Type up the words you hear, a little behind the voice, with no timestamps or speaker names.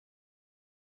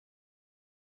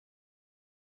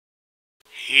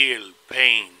heel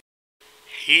pain.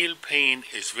 Heel pain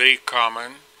is very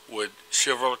common with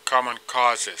several common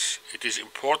causes. It is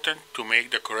important to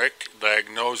make the correct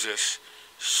diagnosis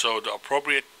so the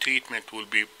appropriate treatment will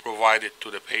be provided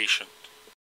to the patient.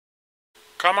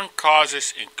 Common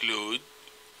causes include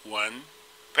 1.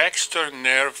 Baxter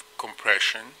nerve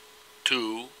compression,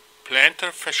 2.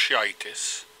 Plantar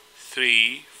fasciitis,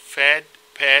 3.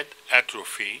 Pad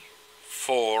atrophy,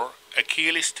 4.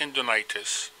 Achilles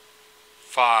Tendonitis,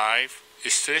 5.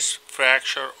 Stress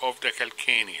fracture of the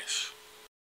calcaneus.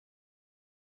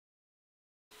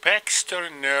 Baxter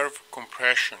nerve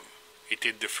compression. It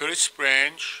is the first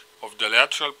branch of the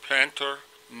lateral plantar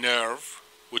nerve,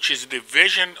 which is the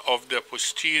division of the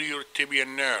posterior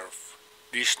tibial nerve.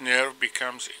 This nerve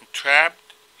becomes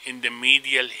entrapped in the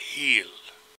medial heel.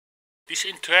 This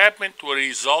entrapment will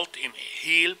result in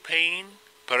heel pain,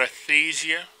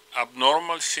 paresthesia,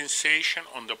 abnormal sensation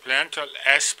on the plantar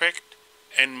aspect,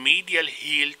 and medial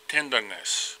heel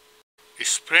tenderness.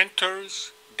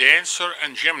 Sprinters, dancers,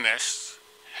 and gymnasts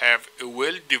have a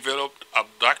well-developed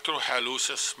abductor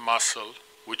hallucis muscle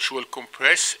which will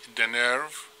compress the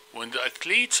nerve when the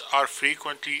athletes are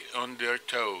frequently on their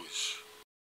toes.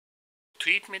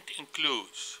 Treatment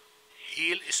includes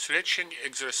heel stretching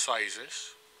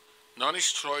exercises,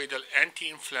 non-steroidal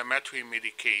anti-inflammatory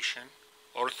medication,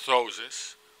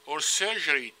 orthosis, or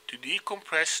surgery to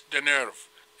decompress the nerve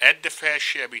at the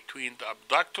fascia between the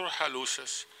abductor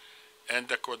hallucis and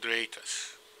the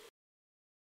quadratus.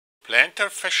 Plantar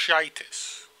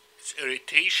fasciitis is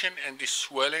irritation and the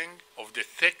swelling of the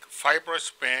thick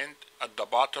fibrous band at the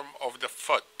bottom of the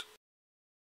foot.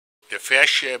 The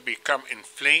fascia become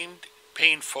inflamed,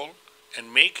 painful,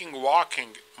 and making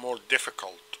walking more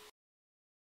difficult.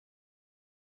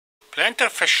 Plantar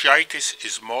fasciitis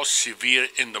is most severe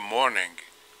in the morning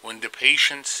when the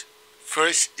patients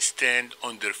first stand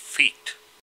on their feet.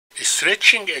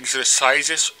 Stretching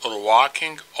exercises or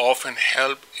walking often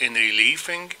help in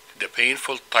relieving the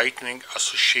painful tightening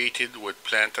associated with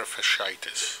plantar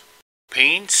fasciitis.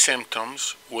 Pain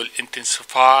symptoms will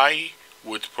intensify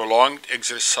with prolonged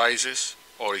exercises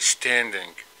or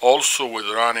standing, also with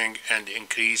running and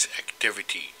increased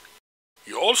activity.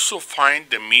 You also find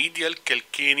the medial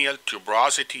calcaneal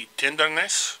tuberosity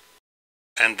tenderness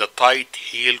and the tight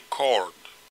heel cord.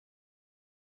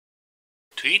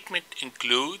 Treatment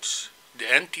includes the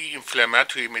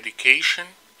anti-inflammatory medication,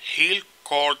 heel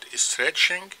cord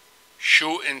stretching,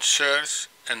 shoe inserts,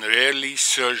 and rarely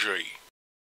surgery.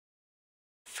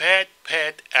 Pad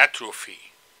atrophy.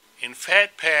 In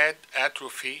pad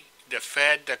atrophy, the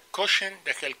fat that cushions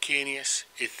the calcaneus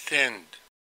is thinned.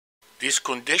 This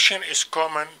condition is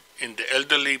common in the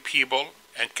elderly people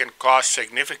and can cause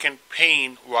significant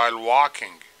pain while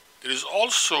walking. There is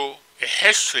also a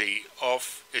history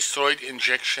of steroid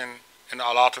injection in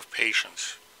a lot of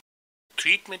patients.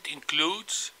 Treatment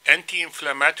includes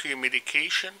anti-inflammatory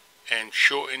medication and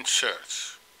shoe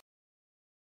inserts.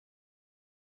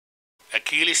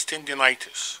 Achilles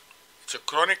Tendonitis. It's a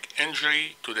chronic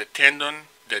injury to the tendon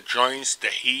that joins the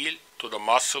heel to the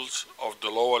muscles of the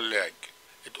lower leg.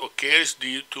 It occurs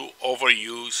due to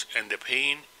overuse and the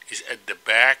pain is at the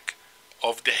back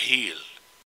of the heel.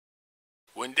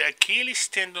 When the Achilles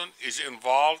tendon is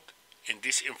involved in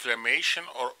this inflammation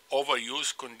or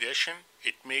overuse condition,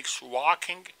 it makes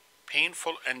walking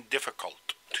painful and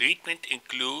difficult. Treatment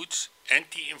includes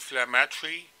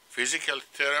anti-inflammatory, physical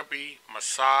therapy,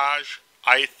 massage,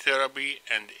 eye therapy,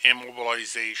 and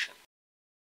immobilization.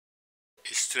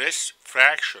 Stress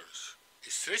fractures.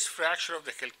 Stress fracture of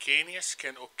the calcaneus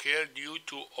can occur due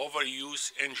to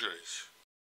overuse injuries.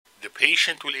 The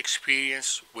patient will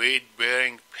experience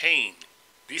weight-bearing pain.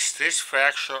 These stress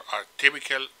fractures are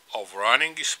typical of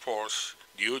running sports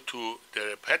due to the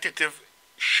repetitive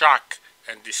shock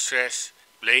and distress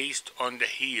placed on the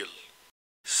heel.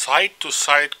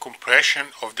 Side-to-side compression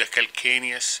of the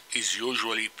calcaneus is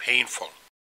usually painful.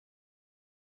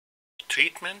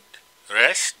 Treatment,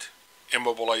 rest,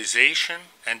 immobilization,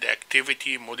 and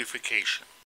activity modification.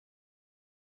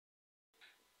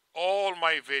 All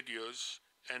my videos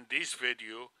and this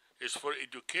video is for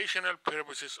educational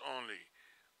purposes only.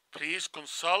 Please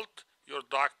consult your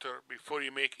doctor before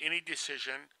you make any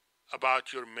decision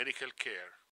about your medical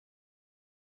care.